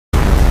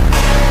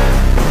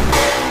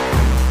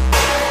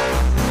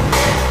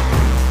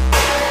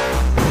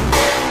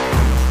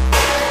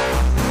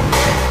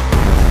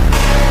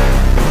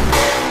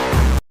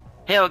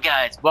Hello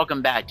guys,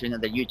 welcome back to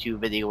another YouTube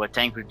video with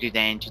Tank for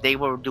today, and today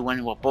we're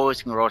doing what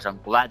boys and girls. I'm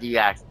glad you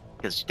asked,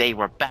 because today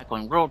we're back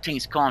on World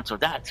Tanks console,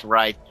 that's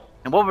right.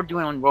 And what we're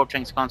doing on World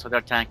Tanks console,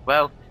 that tank,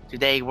 well,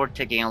 today we're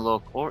taking a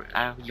look, or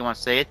you want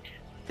to say it,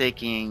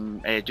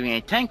 doing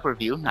a tank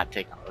review, not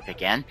taking a look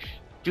again,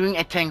 doing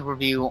a tank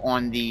review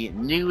on the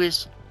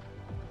newest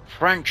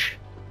French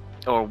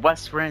or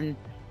Western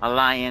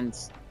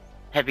Alliance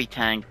heavy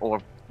tank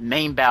or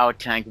main battle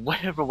tank,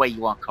 whatever way you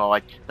want to call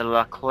it, the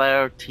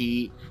Leclerc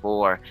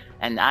T4.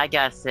 And I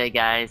gotta say,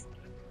 guys,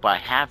 by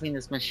having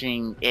this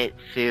machine, it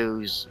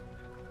feels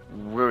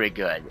really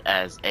good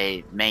as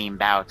a main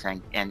battle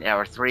tank in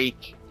Era 3.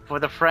 For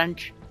the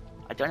French,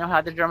 I don't know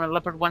how the German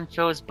Leopard one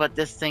feels, but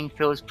this thing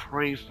feels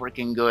pretty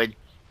freaking good,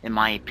 in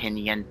my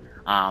opinion.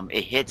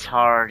 It hits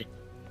hard.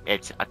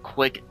 It's a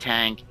quick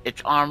tank.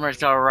 Its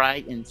armor's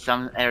alright in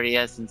some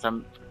areas, in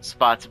some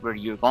spots where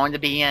you're going to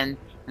be in,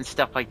 and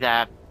stuff like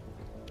that.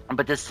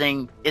 But this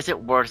thing, is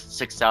it worth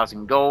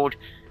 6,000 gold?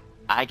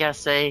 I gotta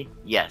say,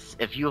 yes.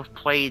 If you've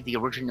played the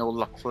original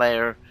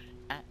Leclerc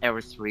at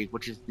Era 3,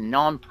 which is the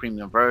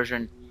non-premium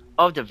version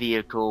of the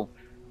vehicle,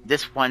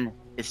 this one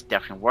is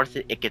definitely worth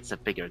it. It gets a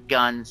bigger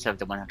gun, instead of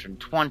the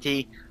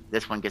 120.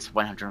 This one gets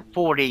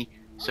 140.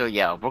 So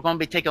yeah, we're going to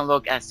be taking a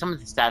look at some of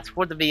the stats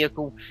for the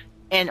vehicle,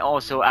 and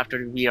also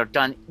after we are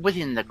done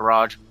within the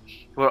garage,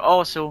 we're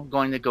also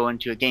going to go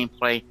into a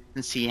gameplay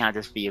and see how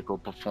this vehicle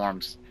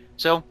performs.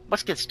 So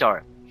let's get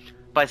started.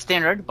 By its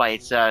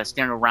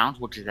standard rounds,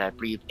 which is I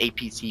believe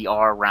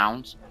APCR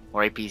rounds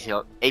or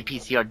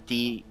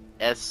APCRDS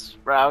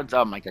rounds.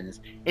 Oh my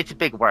goodness, it's a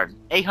big word.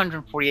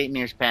 848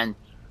 meters pen.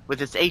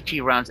 With its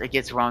HE rounds, it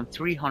gets around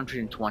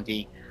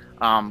 320.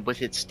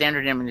 With its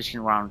standard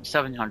ammunition round,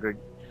 700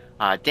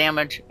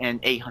 damage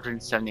and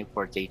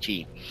 874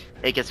 HE.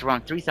 It gets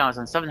around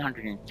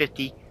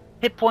 3,750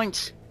 hit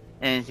points,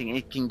 and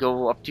it can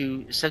go up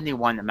to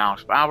 71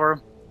 miles per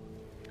hour.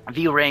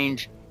 View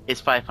range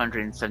is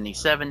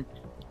 577.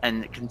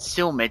 And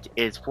concealment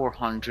is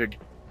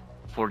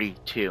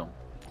 442.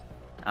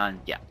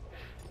 Yeah.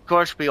 Of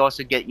course, we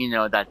also get,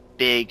 that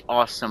big,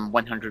 awesome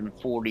 140mm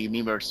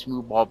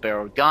smoothball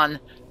barrel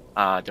gun.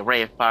 The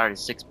rate of fire is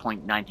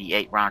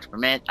 6.98 rounds per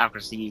minute.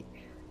 Accuracy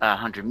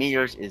 100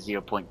 meters is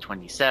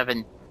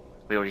 0.27.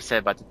 We already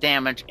said about the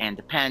damage and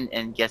the pen,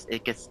 and yes,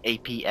 it gets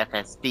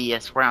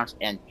APFSDS rounds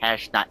and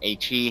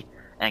hash.he,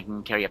 and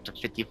can carry up to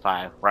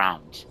 55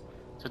 rounds.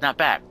 So not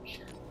bad.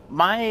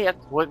 My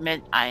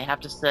equipment, I have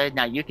to say,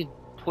 now you can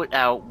put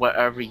out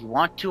whatever you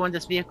want to on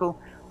this vehicle,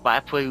 but I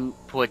put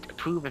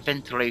improved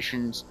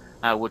ventilations,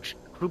 which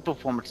crew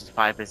performance is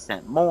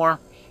 5% more.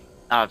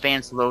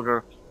 Advanced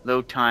loader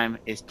load time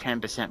is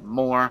 10%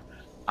 more.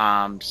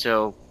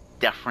 So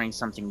definitely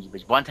something you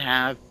would want to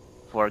have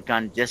for a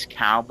gun this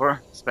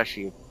caliber,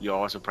 especially if you're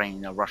also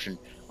playing a Russian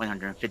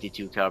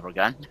 152 caliber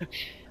gun.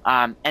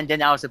 And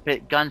then I also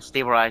put gun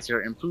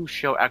stabilizer, improved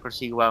shell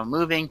accuracy while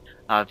moving.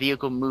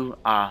 Vehicle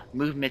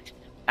movement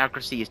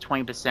accuracy is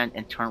 20%,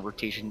 and turn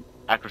rotation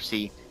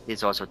accuracy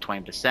is also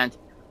 20%.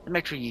 To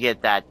make sure you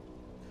get that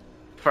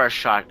first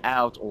shot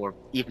out, or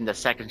even the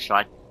second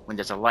shot when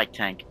there's a light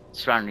tank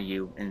surrounding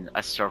you in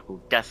a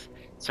death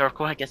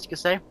circle, I guess you could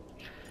say.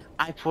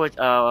 I put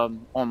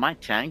on my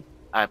tank,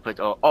 I put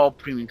all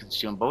premium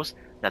consumables.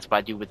 That's what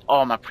I do with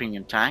all my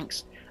premium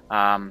tanks.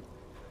 Of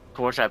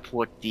course, I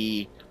put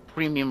the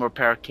premium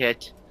repair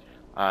kit.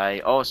 I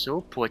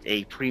also put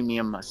a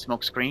premium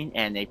smoke screen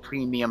and a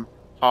premium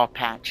fall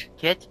patch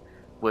kit,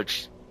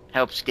 which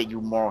helps get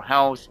you more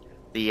health.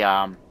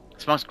 The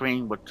smoke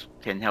screen, which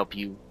can help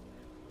you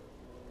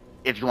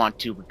if you want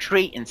to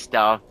retreat and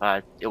stuff,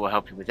 it will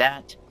help you with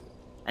that.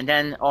 And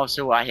then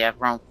also I have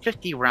around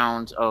 50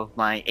 rounds of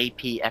my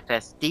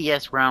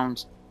APFSDS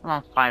rounds,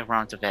 around 5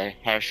 rounds of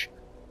hash.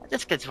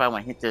 This gets if I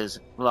want to hit those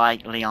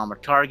lightly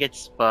armored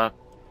targets, but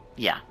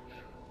yeah.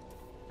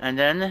 And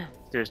then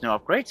there's no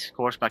upgrades. Of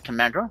course, my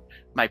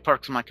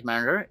perks of my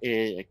commander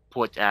is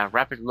put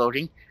rapid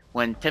loading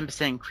when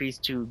 10% increase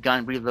to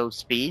gun reload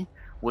speed,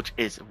 which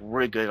is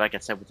really good, like I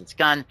said, with this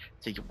gun.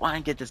 So you want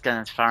to get this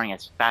gun firing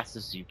as fast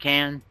as you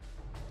can.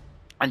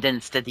 And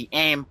then steady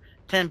aim,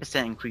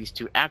 10% increase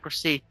to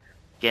accuracy.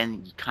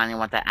 Again, you kind of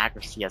want that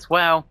accuracy as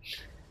well.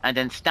 And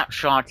then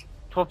snapshot,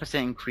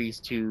 12% increase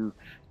to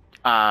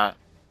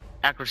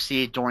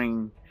accuracy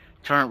during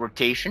turn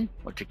rotation,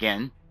 which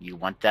again, you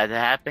want that to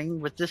happen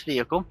with this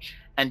vehicle.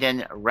 And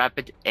then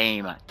rapid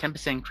aim,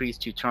 10% increase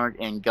to turn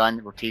and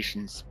gun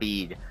rotation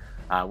speed,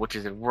 which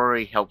is a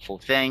very helpful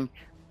thing.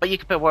 But you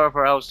can put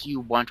whatever else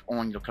you want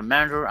on your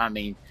commander. I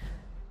mean,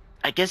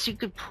 I guess you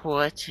could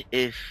put,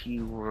 if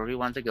you really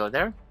want to go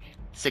there,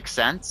 6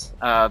 cents,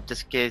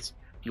 just in case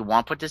you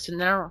want to put this in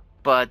there.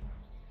 But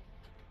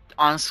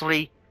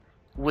honestly,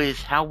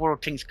 with how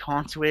World Tanks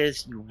console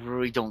is, you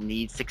really don't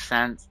need 6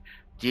 cents,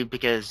 dude,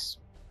 because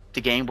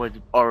the game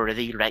would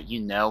already let you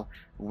know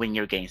when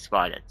you're getting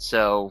spotted.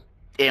 So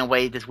in a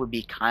way, this would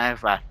be kind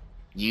of a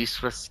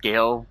useless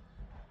skill,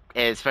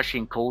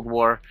 especially in Cold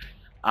War,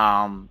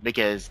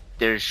 because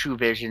there's true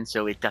vision,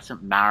 so it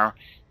doesn't matter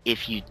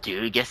if you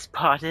do get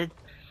spotted.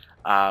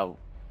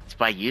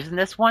 by using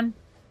this one,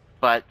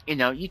 but you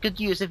know, you could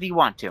use if you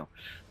want to,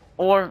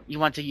 or you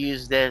want to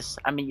use this.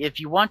 I mean, if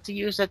you want to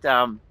use it,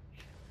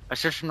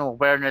 assertional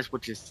awareness,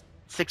 which is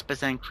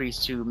 6%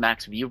 increase to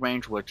max view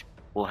range, which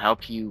will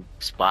help you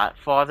spot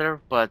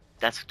farther, but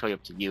that's totally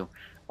up to you.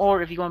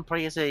 Or if you want to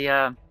play as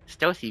a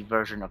stealthy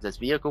version of this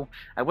vehicle,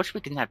 I wish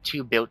we can have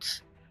two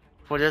builds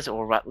for this,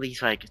 or at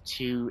least like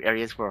two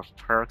areas for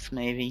perks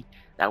maybe.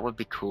 That would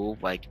be cool.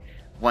 Like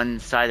one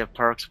side of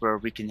perks where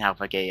we can have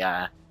like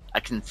a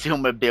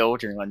consumer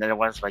build, and another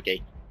one's like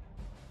a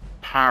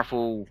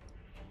powerful,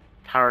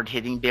 hard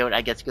hitting build,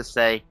 I guess you could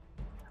say.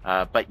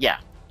 But yeah,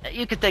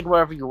 you can take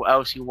whatever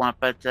else you want,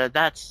 but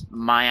that's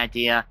my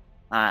idea.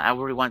 I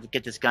really want to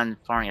get this gun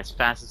firing as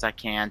fast as I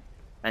can,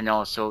 and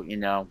also, you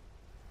know,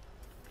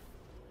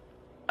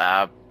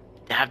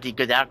 have the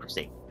good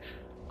accuracy.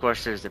 Of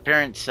course, there's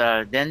appearance.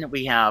 Then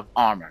we have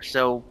armor.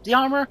 So the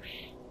armor,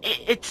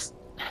 it's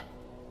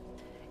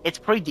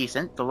pretty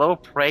decent. The lower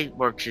plate,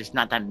 which is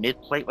not that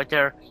mid plate right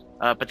there,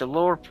 but the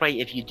lower plate,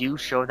 if you do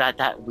show that,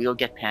 that will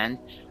get pinned,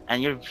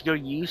 and you're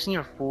using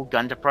your full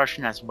gun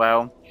depression as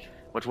well,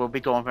 which we'll be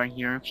going over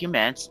here in a few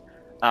minutes.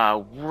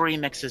 Really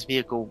makes this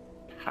vehicle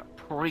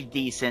pretty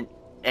decent,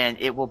 and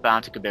it will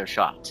bounce a good bit of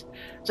shots.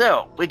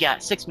 So we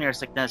got 6 mirror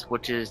thickness,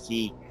 which is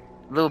the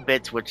little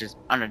bits which is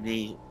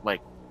underneath,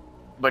 like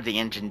where the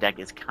engine deck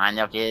is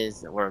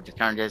where the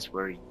turret is,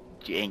 where you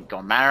ain't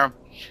gonna matter.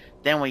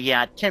 Then we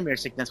got 10 mirror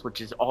thickness, which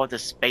is all the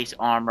space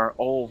armor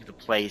all over the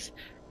place,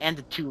 and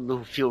the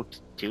two fuel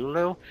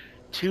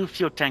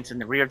tanks in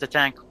the rear of the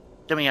tank.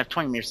 Then we have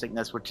 20 mirror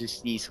thickness, which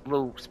is these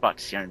little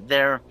spots here and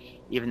there,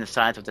 even the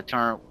sides of the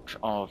turret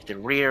of the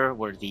rear,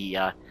 where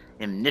the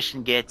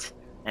ammunition gets,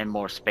 and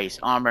more space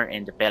armor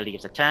in the belly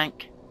of the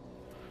tank.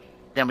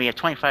 Then we have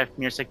 25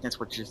 mirror thickness,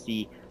 which is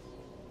the,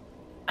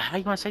 how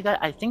you want to say that?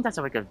 I think that's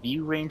like a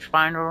view range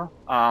finder,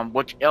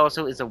 which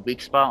also is a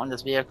weak spot on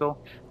this vehicle.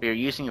 If you're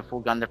using a full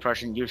gun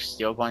depression, you're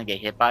still going to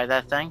get hit by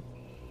that thing.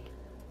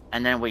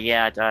 And then we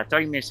had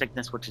 30 mirror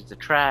thickness, which is the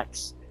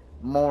tracks,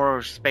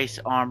 more space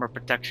armor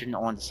protection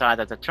on the side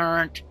of the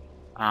turret,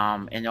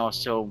 and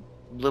also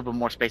a little bit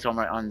more space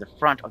armor on the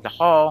front of the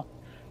hull.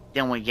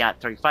 Then we got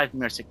 35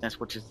 mirror thickness,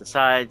 which is the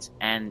sides,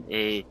 and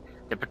the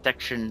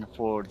protection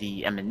for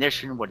the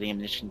ammunition, where the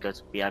ammunition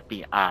goes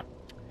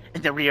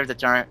in the rear of the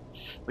turret.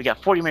 We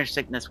got 40 mirror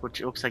thickness, which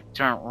looks like the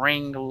turret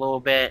ring a little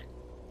bit,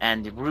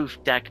 and the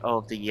roof deck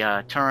of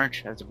the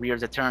turret, at the rear of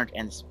the turret,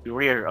 and the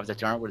rear of the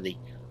turret where the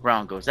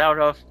round goes out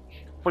of.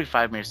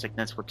 45 mirror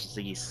thickness, which is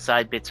the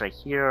side bits right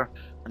here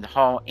on the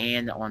hull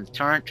and on the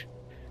turret.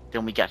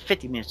 Then we got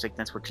 50 mirror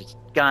thickness, which is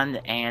gun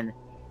and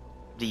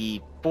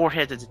the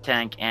forehead of the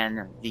tank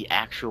and the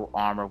actual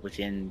armor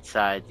within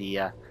inside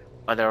the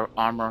other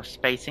armor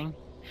spacing.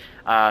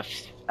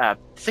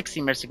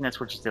 60 mirror thickness,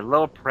 which is the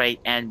lower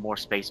plate and more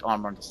space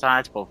armor on the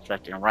sides, both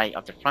left and right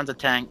of the front of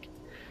the tank.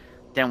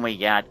 Then we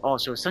got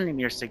also 70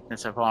 mirror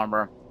thickness of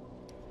armor,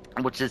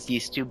 which is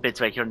these two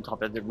bits right here on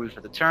top of the roof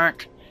of the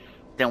turret.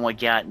 Then we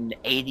got an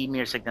 80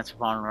 mirror thickness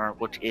of armor,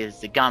 which is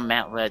the gun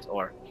mantlet,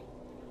 or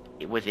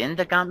within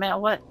the gun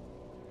mantlet.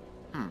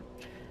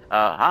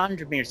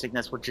 100 mirror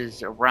thickness, which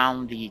is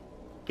around the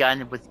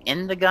gun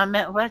within the gun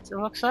mantlet, it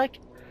looks like.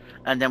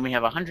 And then we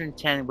have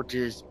 110, which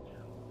is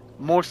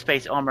more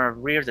space armor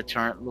rear of the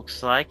turret,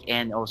 looks like,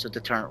 and also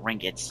the turret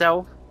ring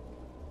itself.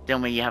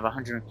 Then we have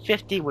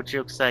 150, which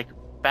looks like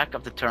back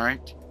of the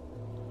turret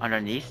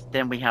underneath.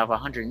 Then we have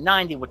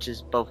 190, which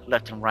is both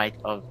left and right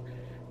of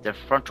the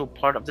frontal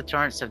part of the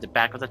turret instead of the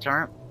back of the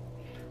turret.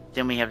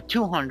 Then we have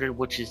 200,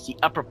 which is the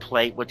upper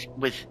plate, which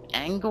with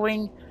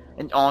angling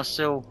and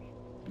also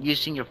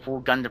using your full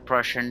gun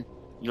depression,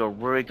 you're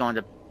really going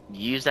to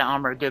use that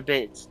armor a good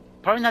bit. It's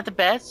probably not the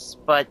best,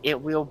 but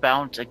it will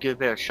bounce a good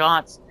bit of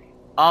shots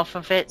off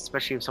of it,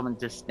 especially if someone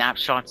does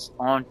snapshots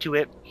onto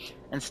it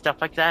and stuff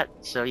like that.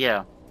 So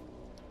yeah.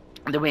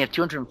 And then we have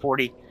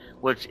 240,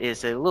 which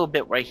is a little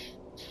bit right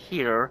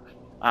here,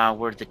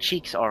 where the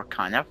cheeks are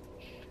kind of.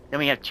 Then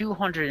we have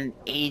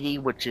 280,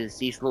 which is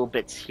these little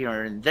bits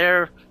here and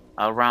there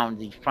around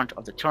the front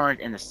of the turret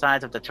and the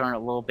sides of the turret a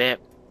little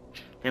bit.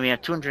 Then we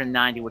have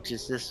 290, which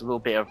is this little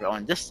bit over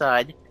on this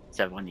side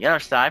instead of on the other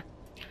side.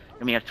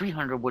 Then we have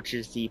 300, which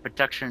is the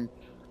protection.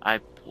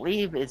 I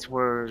believe it's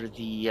where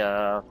the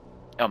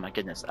oh my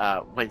goodness,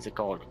 what is it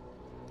called?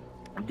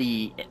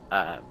 The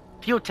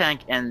fuel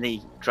tank and the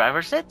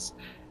driver sits.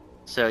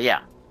 So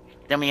yeah.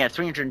 Then we have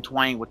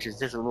 320, which is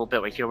this a little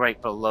bit right here,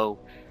 right below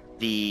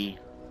the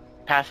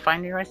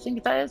Pathfinder, I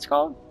think that is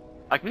called.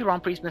 I could be wrong,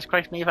 please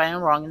miscorrect me if I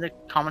am wrong in the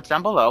comments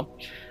down below.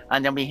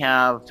 And then we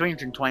have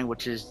 320,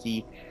 which is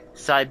the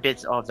side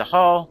bits of the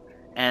hull,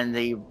 and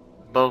the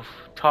both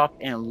top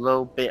and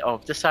low bit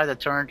of this side of the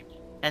turret,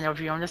 and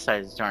over here on this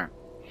side of the turret.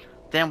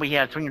 Then we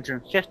have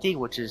 350,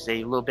 which is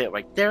a little bit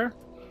right there,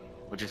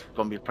 which is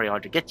going to be pretty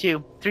hard to get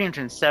to.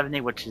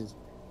 370, which is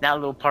that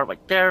little part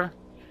right there.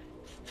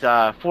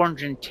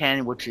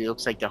 410, which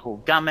looks like the whole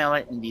gun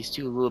mallet, and these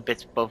two little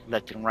bits both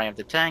left and right of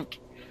the tank.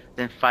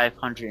 Then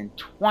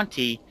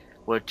 520,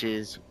 which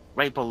is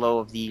right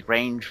below the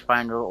range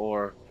finder,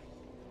 or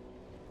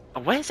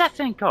what is that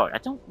thing called? I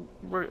don't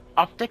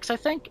optics, I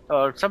think,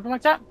 or something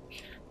like that.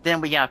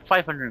 Then we got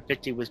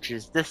 550, which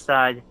is this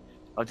side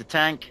of the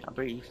tank. I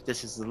believe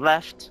this is the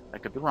left. I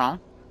could be wrong,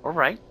 or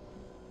right?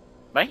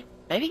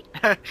 Maybe.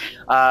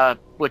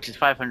 Which is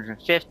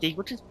 550,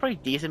 which is pretty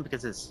decent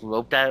because it's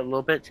sloped out a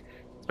little bit.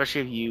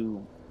 Especially if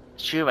you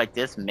shoot like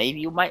this, maybe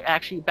you might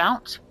actually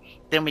bounce.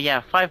 Then we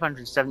have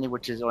 570,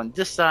 which is on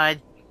this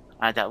side,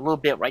 that little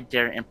bit right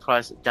there, and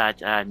plus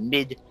that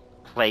mid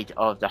plate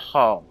of the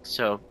hull.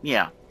 So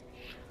yeah.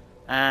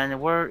 And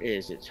where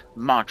is it?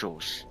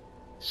 Modules.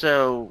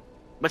 So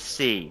let's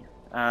see.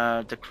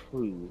 The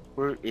crew.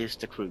 Where is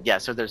the crew? Yeah,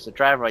 so there's the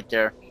driver right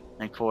there.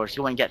 And of course,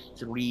 you only get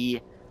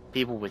 3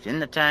 people within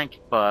the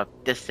tank, but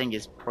this thing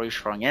is pretty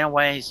strong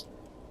anyways.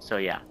 So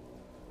yeah.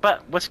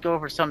 But let's go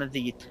over some of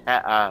the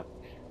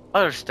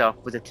other stuff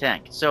with the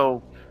tank.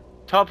 So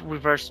top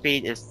reverse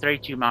speed is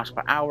 32 miles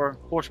per hour.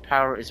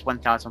 Horsepower is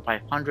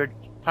 1,500.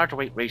 Power to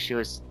weight ratio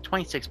is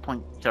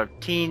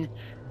 26.13.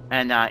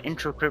 And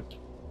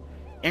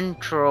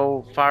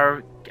intro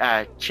fire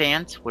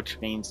chance, which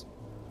means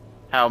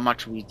how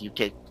much you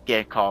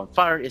get caught on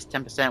fire, is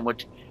 10%,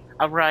 which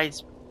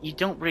outright you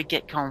don't really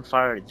get caught on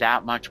fire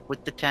that much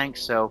with the tank.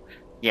 So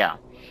yeah.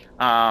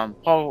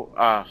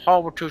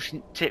 Hull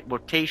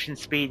rotation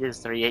speed is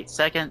 38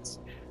 seconds.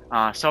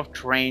 Soft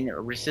terrain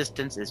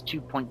resistance is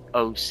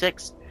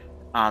 2.06.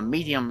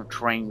 Medium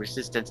terrain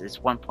resistance is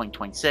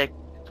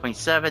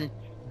 1.27,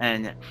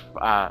 and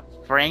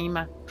frame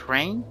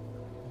terrain.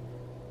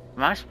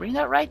 Am I reading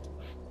that right?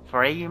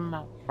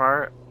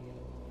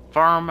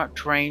 Farm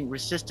terrain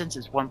resistance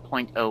is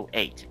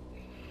 1.08.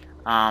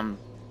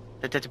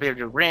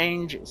 Detectability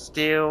range is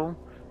still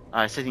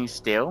sitting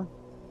still.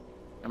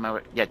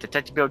 Yeah,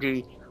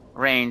 detectability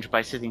range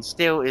by sitting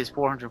still is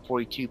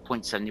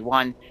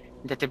 442.71.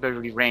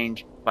 Detectability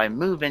range by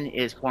moving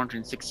is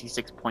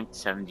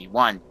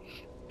 466.71.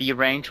 View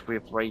range,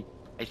 I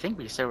think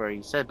we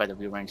already said by the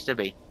view range, did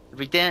we? If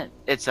we didn't,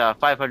 it's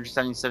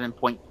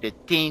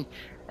 577.15,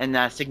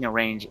 and signal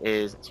range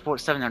is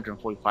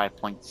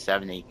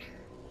 745.70,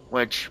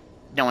 which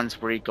no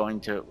one's really going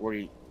to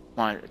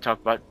want to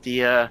talk about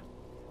the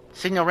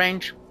signal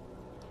range.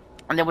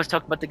 And then let's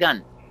talk about the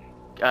gun.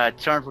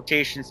 Turn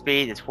rotation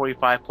speed is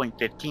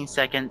 45.15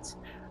 seconds.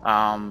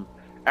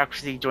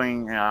 Accuracy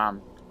during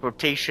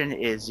rotation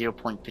is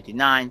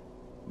 0.59.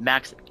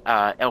 Max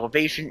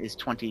elevation is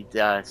 20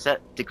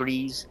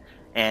 degrees,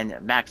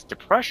 and max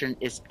depression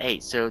is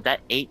 8. So that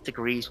 8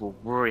 degrees will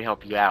really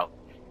help you out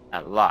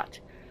a lot.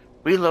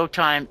 Reload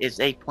time is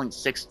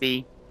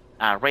 8.60.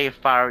 Rate of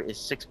fire is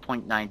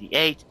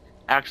 6.98.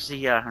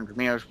 Accuracy 100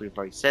 meters. We've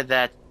already said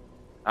that.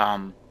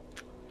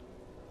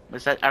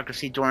 What's that?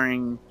 Accuracy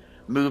during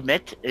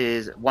movement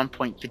is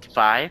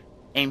 1.55.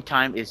 Aim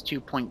time is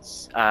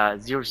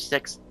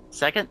 2.06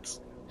 seconds.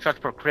 Shots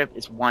per clip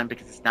is 1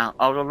 because it's not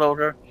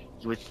autoloader.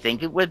 You would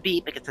think it would be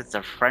because it's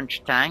a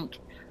French tank.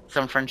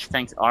 Some French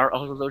tanks are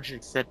autoloaders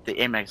except the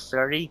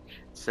MX-30.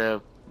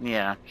 So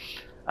yeah.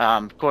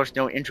 Of course,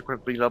 no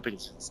interclip reload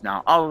because it's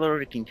not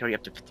autoloader. It can carry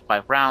up to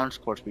 55 rounds.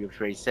 Of course, we've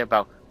already said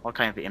about what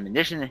kind of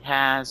ammunition it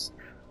has.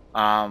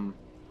 And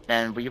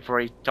we've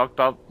already talked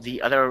about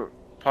the other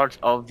parts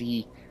of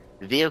the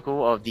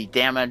vehicle, of the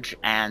damage,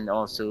 and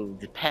also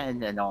the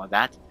pen and all of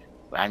that.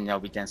 I know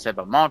we didn't say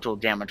about module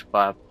damage,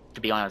 but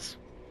to be honest,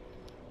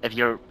 if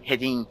you're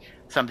hitting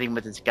something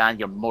with this gun,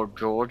 you're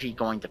majority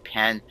going to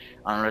pen,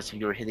 unless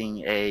you're hitting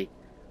a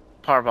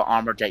part of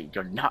armor that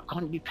you're not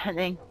going to be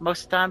penning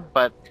most of the time.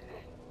 But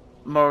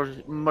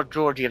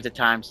majority of the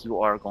times you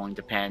are going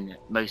to pen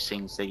most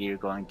things that you're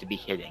going to be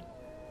hitting.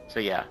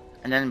 So yeah.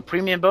 And then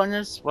premium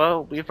bonus,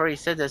 well, we've already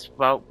said this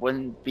about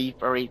when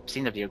we've already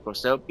seen the vehicle.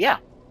 So yeah.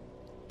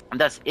 And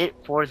that's it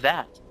for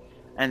that.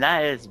 And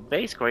that is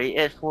basically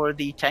it for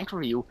the tank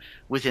review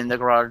within the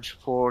garage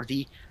for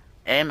the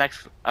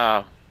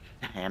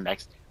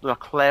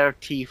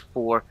Leclerc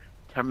T4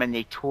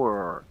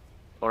 Terminator.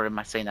 Or am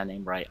I saying that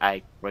name right?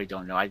 I really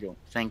don't know. I don't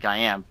think I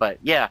am. But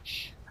yeah,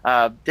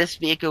 this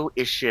vehicle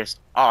is just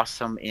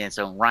awesome in its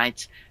own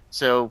right.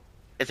 So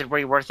is it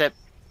really worth it?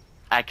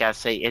 I gotta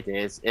say it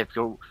is. If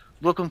you're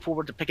looking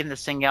forward to picking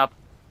this thing up,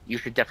 you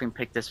should definitely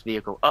pick this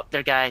vehicle up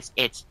there, guys.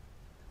 It's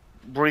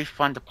really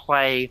fun to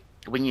play.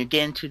 When you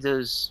get into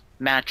those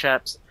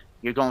matchups,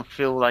 you're going to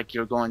feel like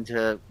you're going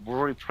to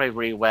really play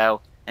really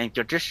well. And if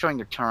you're just showing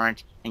your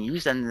turret and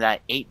using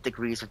that 8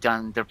 degrees of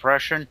down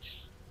depression,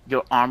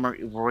 your armor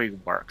really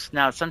works.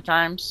 Now,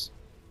 sometimes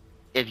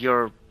if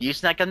you're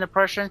using that gun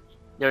depression,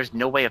 there's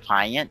no way of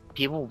hiding it.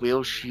 People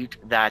will shoot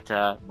that,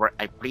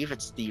 I believe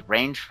it's the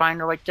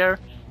rangefinder right there,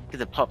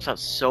 because it pops out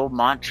so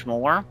much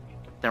more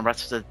than the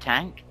rest of the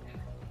tank.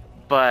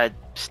 But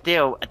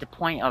still, at the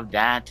point of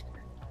that,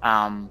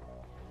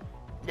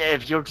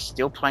 if you're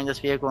still playing this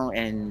vehicle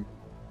and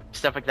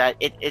stuff like that,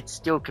 it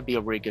still could be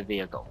a really good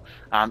vehicle.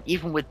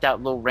 Even with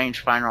that little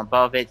rangefinder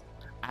above it,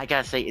 I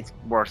gotta say it's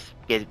worth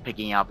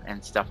picking up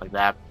and stuff like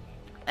that.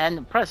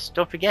 And plus,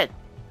 don't forget,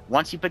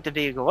 once you pick the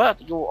vehicle up,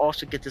 you'll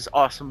also get this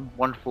awesome,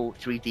 wonderful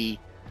 3D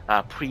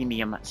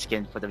premium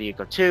skin for the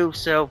vehicle too.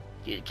 So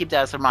keep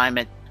that as a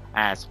reminder.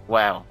 as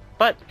well.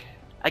 But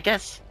I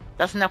guess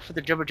that's enough for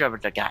the Jibber Jabber,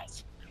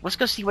 guys. Let's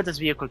go see what this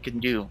vehicle can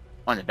do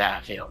on the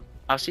battlefield.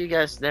 I'll see you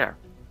guys there.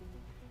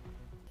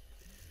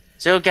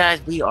 So guys,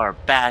 we are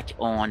back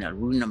on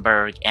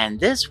Runeberg, and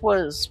this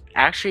was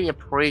actually a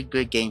pretty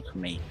good game for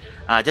me.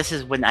 This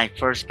is when I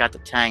first got the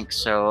tank,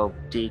 so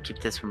do keep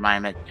this in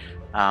mind.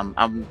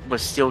 I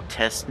was still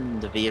testing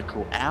the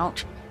vehicle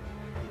out,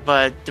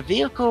 but the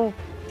vehicle,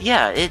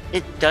 yeah,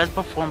 it does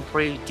perform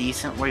pretty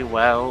decently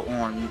well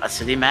on a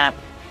city map,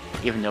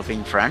 even though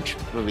being French,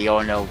 we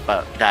all know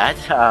about that.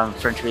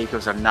 French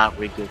vehicles are not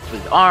really good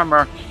with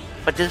armor,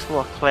 but this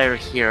Leclerc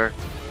here,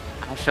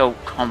 I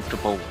felt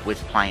comfortable with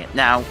playing it.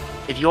 Now,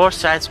 if you're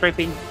side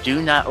scraping,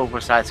 do not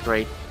over side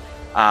scrape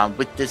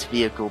with this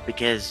vehicle,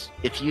 because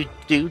if you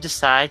do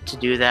decide to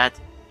do that,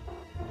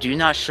 do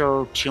not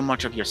show too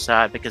much of your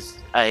side, because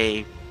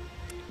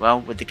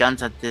well, with the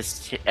guns at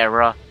this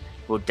era,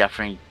 will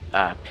definitely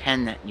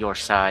pen your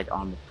side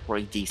on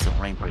pretty decent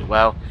range pretty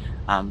well.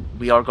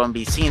 We are going to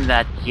be seeing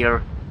that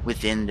here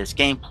within this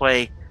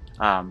gameplay,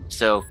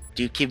 so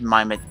do keep in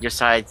mind that your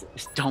sides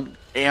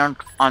aren't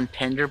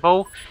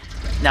unpenderable.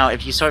 Now,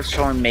 if you start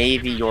showing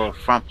maybe your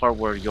front part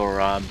where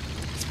your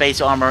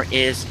space armor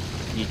is,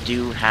 you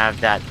do have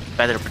that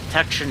better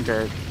protection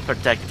to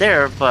protect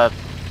there, but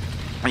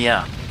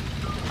yeah.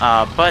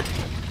 But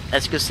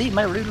as you can see,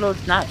 my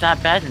reload's not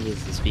that bad in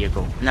this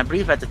vehicle. And I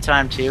believe at the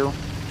time too,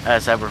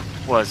 as I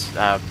was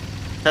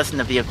testing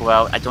the vehicle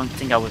out, I don't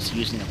think I was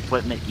using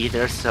equipment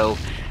either, so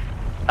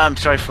I'm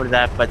sorry for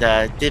that, but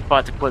did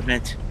bought the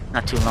equipment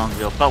not too long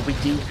ago. But we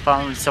do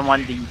found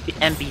someone, the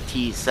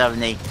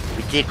MBT-78,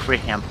 we did crit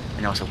him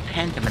and also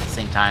pinned him at the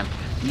same time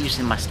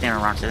using my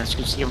standard rounds. And as you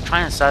can see, I'm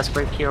trying to side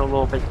scrape here a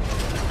little bit.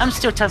 I'm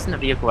still testing the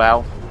vehicle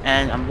out,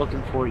 and I'm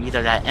looking for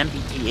either that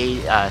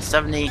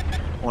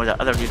MBT-70 or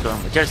the other vehicle,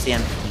 which is the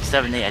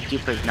MBT-70. I do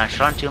put a nice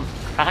shot into him,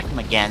 crack him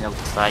again, it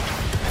looks like,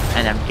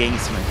 and I'm getting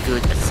some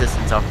good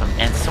assistance off him.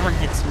 And someone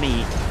hits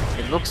me.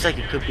 It looks like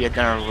it could be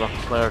another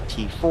Leclerc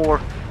T4.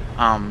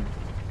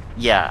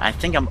 Yeah, I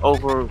think I'm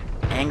over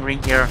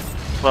angering here,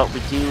 but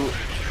we do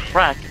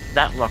crack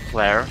that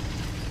Leclerc,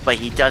 but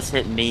he does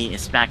hit me and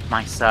smack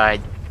my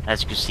side,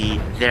 as you can see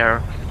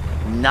there.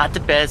 Not the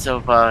best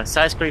of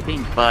side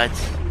scraping, but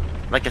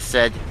like I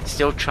said,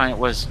 still trying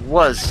was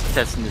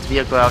testing this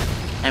vehicle out,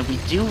 and we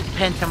do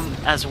pin him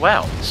as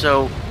well.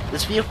 So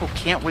this vehicle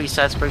can't really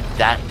side scrape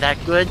that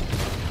good,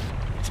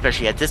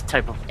 especially at this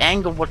type of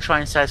angle we're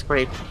trying to side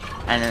scrape.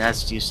 And then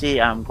as you see,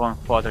 I'm going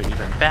farther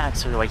even back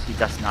so that he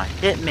does not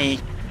hit me.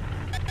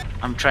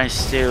 I'm trying to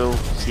still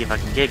see if I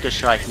can get a good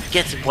shot. He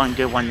gets one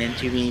good one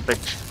into me, but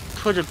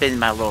could have been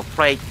my little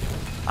plate.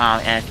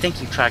 And I think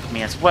he tracked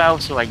me as well,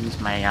 so I used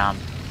my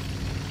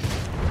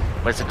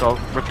what's it called,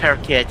 repair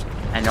kit,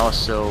 and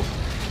also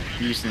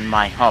using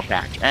my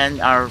hopback.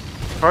 And our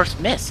first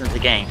miss in the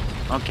game.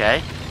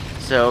 Okay,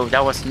 so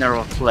that was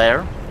another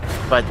flare,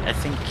 but I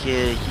think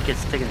he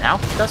gets taken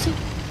out, does he?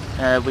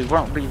 We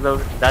won't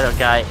reload that other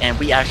guy, and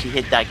we actually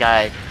hit that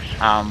guy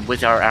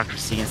with our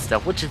accuracy and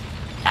stuff, which is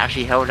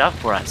actually held up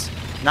for us.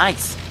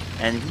 Nice.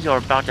 And we are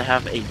about to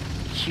have a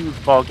huge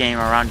ball game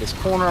around this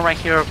corner right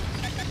here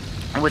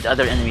with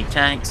other enemy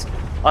tanks,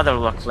 other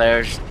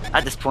Leclercs.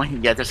 At this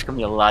point, yeah, there's gonna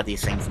be a lot of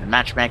these things in the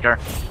matchmaker,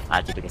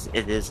 because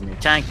it is a new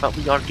tank, but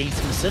we are getting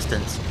some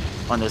assistance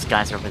on those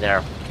guys over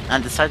there.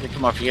 And decided to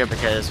come over here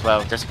because,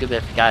 well, there's a good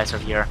bit of guys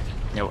over here.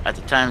 You know, at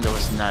the time there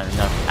was not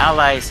enough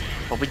allies,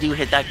 but we do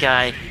hit that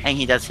guy, and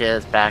he does hit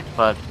us back,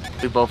 but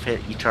we both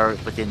hit each other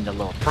within the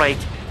little plate.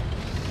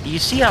 You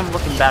see I'm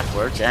looking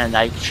backwards, and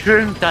I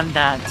should have done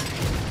that,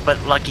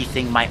 but lucky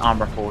thing, my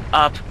armor pulled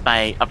up,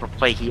 my upper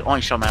plate, he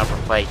only showed my upper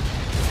plate.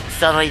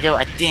 Suddenly though,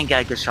 I didn't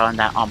get a good shot on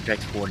that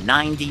object for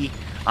 90,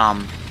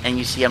 and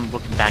you see I'm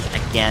looking back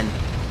again,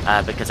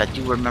 because I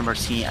do remember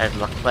seeing a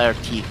Leclerc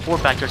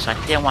T4 back there, so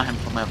I didn't want him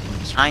coming up from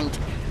behind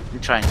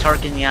and try and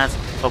target me as,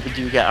 but we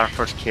do get our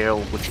first kill,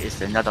 which is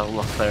another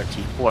Leclerc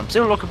T4. I'm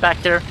still looking back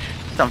there,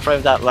 so I'm afraid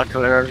of that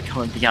Leclerc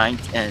coming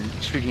behind and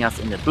shooting us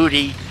in the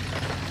booty.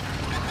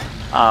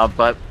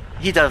 But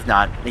he does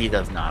not.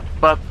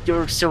 But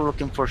you're still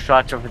looking for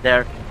shots over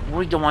there.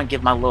 We don't want to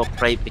give my little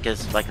plate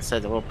because, like I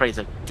said, the little plate is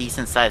a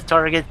decent sized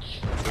target,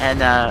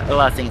 and a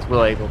lot of things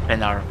will able to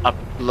pin our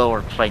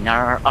lower plate, not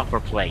our upper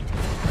plate.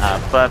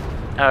 But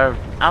our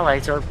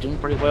allies are doing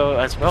pretty well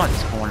as well in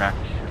this corner.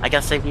 I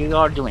gotta say, we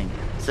are doing.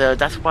 So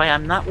that's why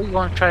I'm not really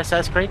going to try to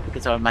side scrape,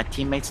 because my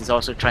teammates is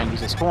also trying to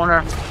use this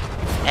corner.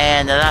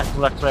 And that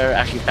Leclerc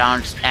actually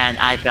bounced, and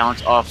I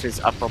bounced off his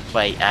upper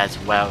plate as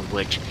well,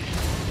 which,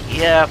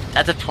 yeah,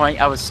 at the point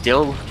I was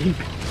still looking.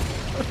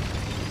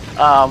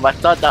 I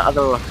thought that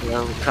other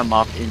Leclerc would come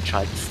up and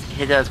try to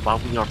hit us while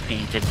we are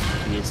paying attention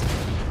to his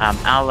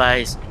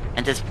allies.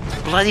 And this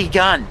bloody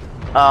gun,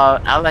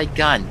 allied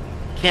gun,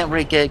 can't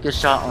really get a good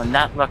shot on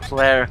that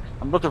Leclerc.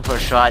 I'm looking for a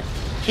shot.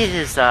 Hit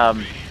his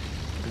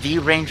the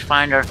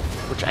rangefinder,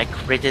 which I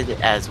critted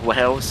as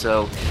well,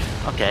 so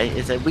okay,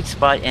 it's a weak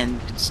spot and you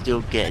can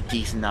still get a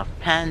decent enough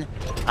pen.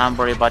 I'm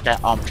worried about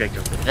that object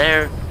over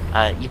there.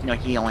 even though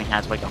he only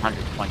has like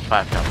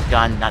 100.5 caliber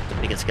gun, not the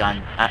biggest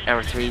gun at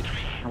Air 3.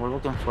 And we're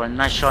looking for a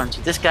nice shot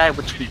into this guy,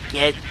 which we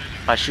get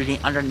by shooting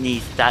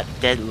underneath that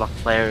dead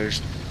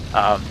Leclerc's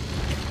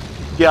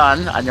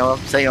gun. I know I'm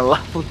saying a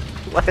lot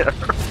of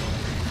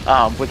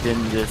Leclerc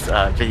within this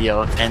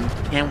video. And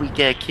can we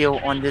get a kill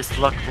on this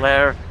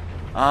Leclerc?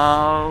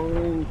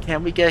 Oh,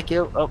 can we get a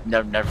kill? Oh,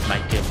 no, never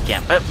mind, we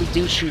can't. But we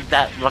do shoot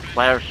that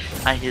Leclerc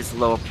at his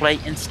lower plate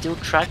and still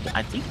track him.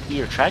 I think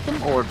either tracked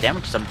him or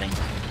damaged something.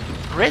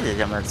 Critted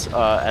him as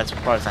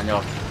far as I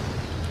know.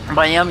 But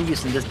I am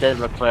using this dead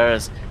Leclerc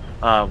as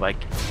like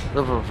a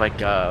little bit of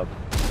like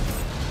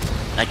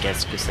I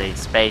guess you could say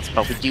space,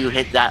 but we do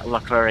hit that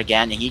Leclerc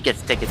again and he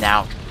gets taken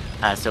out.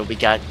 So we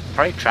got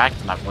probably tracked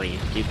him, I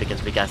believe,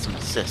 because we got some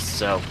assists.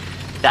 So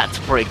that's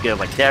pretty good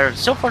right there.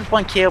 So far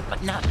 1 kill,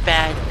 but not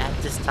bad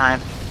at this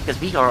time because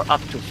we are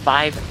up to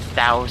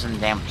 5,000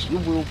 damage. You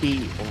will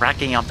be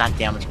racking up that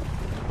damage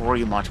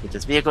pretty much with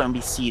this vehicle, and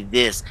we see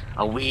this,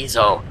 a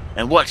Wiesel.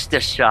 And watch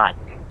this shot.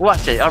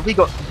 Watch it. Are we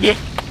go? Yeah.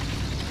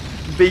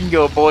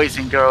 Bingo, boys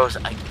and girls.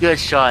 A good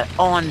shot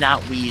on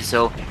that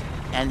Wiesel.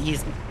 And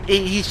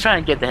he's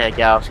trying to get the heck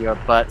out of here,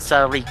 but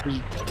sadly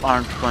we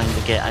aren't going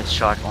to get a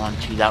shot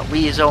onto that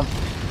Wiesel.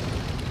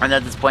 And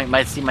at this point,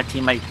 I see my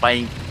teammate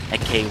fighting a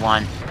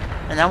K1.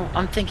 And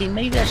I'm thinking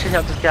maybe I should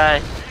help this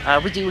guy.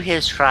 We do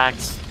his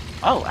tracks.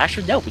 Oh,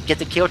 actually no, we get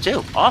the kill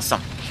too.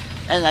 Awesome.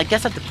 And I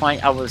guess at the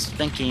point I was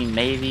thinking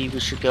maybe we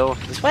should go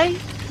this way.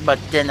 But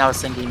then I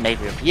was thinking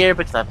maybe over here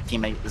because I have a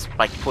teammate that's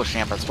like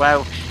pushing up as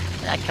well.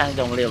 And I kind of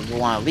don't really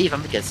want to leave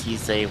him because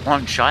he's a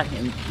one shot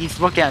and he's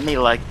looking at me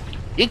like,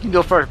 you can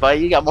go first,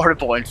 buddy. You got more hit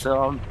points.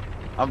 So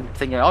I'm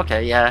thinking,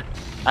 okay, yeah,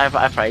 I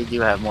probably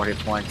do have more hit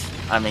points.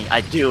 I mean,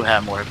 I do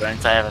have more hit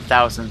points. I have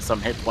 1,000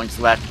 some hit points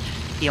left.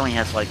 He only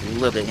has like a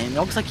little bit, and it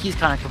looks like he's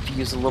kind of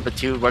confused a little bit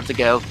too where to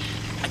go.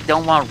 I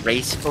don't want to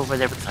race over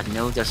there because I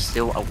know there's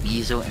still a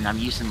Wiesel, and I'm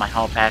using my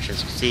hull patch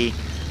as you see.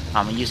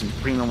 I'm using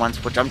premium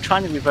ones, which I'm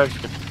trying to reverse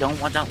because I don't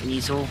want that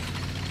Wiesel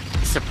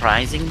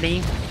surprising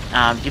me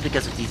due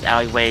because of these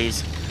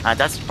alleyways.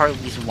 That's part of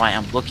the reason why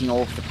I'm looking all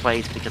over the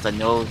place because I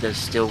know there's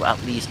still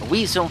at least a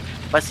Wiesel,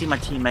 but I see my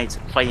teammates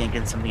fighting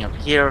against something up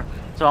here,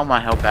 so I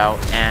want to help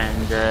out.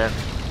 And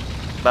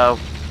well,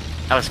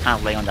 I was kind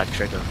of late on that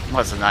trigger,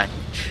 wasn't I?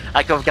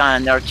 I could have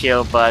gotten another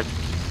kill, but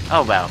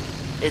oh well.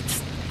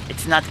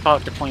 It's not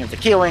about the point of the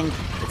killing,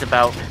 it's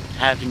about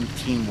having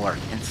teamwork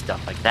and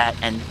stuff like that,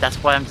 and that's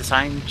why I'm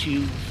deciding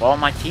to follow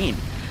my team.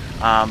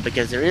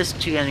 Because there is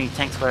 2 enemy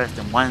tanks left,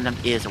 and one of them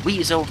is a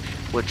Wiesel,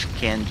 which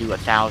can do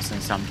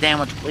 1,000 some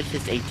damage with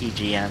his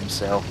ATGM,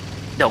 so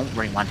don't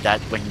really want that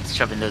when he's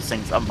shoving those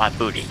things up my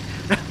booty.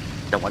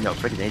 Don't want no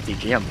freaking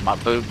ATGM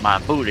my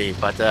booty,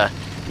 but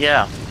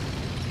yeah.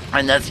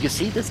 And as you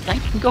see, this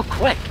tank can go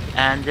quick.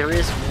 And there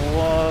is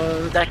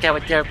that guy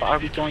right there, but are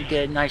we going to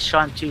get a nice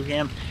shot to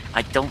him?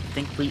 I don't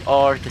think we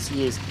are, because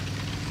he is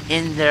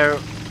in there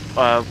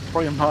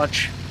pretty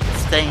much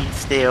staying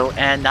still,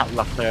 and that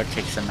Leclerc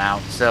takes him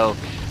out. So,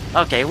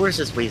 okay, where's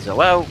this Wiesel?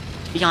 Well,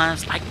 to be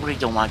honest, I really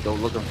don't want to go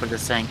looking for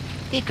this thing.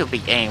 He could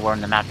be anywhere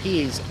on the map.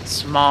 He is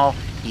small,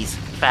 he's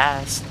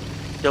fast,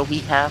 so we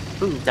have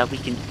proved that we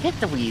can hit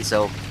the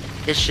Wiesel.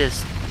 It's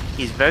just,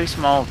 he's very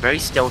small, very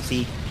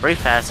stealthy, very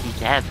fast.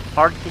 He has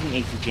hard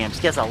hitting ATGMs.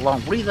 He has a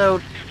long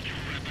reload,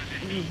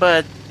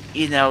 but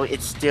you know,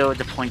 it's still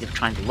the point of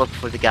trying to look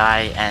for the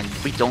guy, and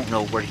we don't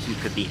know where he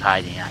could be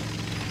hiding at.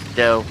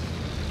 Though,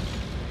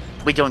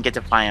 we don't get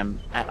to find him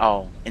at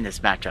all in this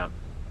matchup.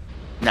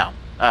 No.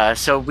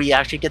 So we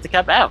actually get the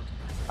cap out.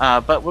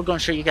 But we're going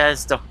to show you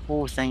guys the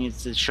whole thing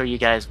to show you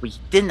guys we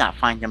did not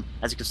find him.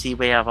 As you can see,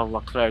 we have a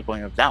Leclerc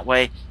going up that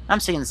way. I'm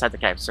sitting inside the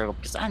cap circle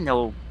because I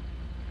know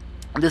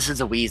this is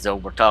a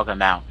Wiesel we're talking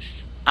about.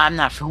 I'm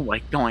not feeling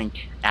like going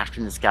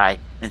after this guy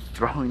and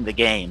throwing the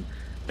game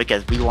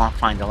because we want to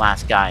find the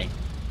last guy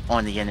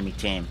on the enemy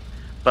team.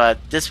 But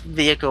this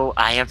vehicle,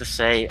 I have to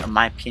say, in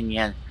my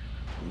opinion,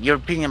 your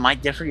opinion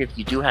might differ if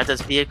you do have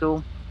this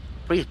vehicle.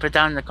 Please put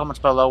down in the comments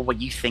below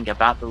what you think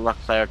about the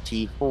Leclerc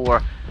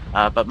T4.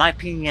 But my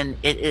opinion,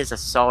 it is a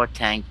solid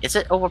tank. Is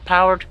it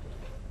overpowered?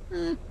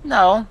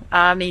 No.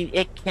 I mean,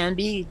 it can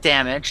be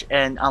damaged,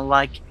 and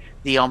unlike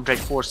the Ombre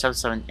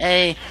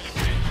 477A,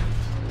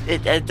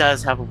 it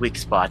does have a weak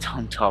spot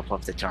on top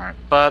of the turret.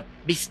 But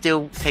we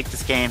still take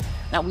this game.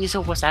 Now,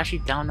 Wiesel was actually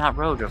down that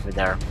road over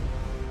there.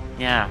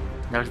 Yeah,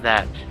 there's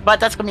that. But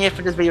that's going to be it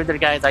for this video,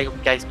 guys. I hope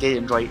you guys did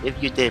enjoy it.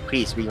 If you did,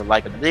 please leave a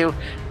like on the video.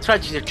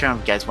 Subscribe to the channel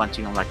if you guys want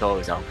to. And like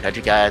always, I'll catch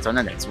you guys on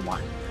the next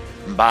one.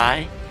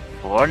 Bye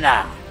for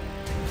now.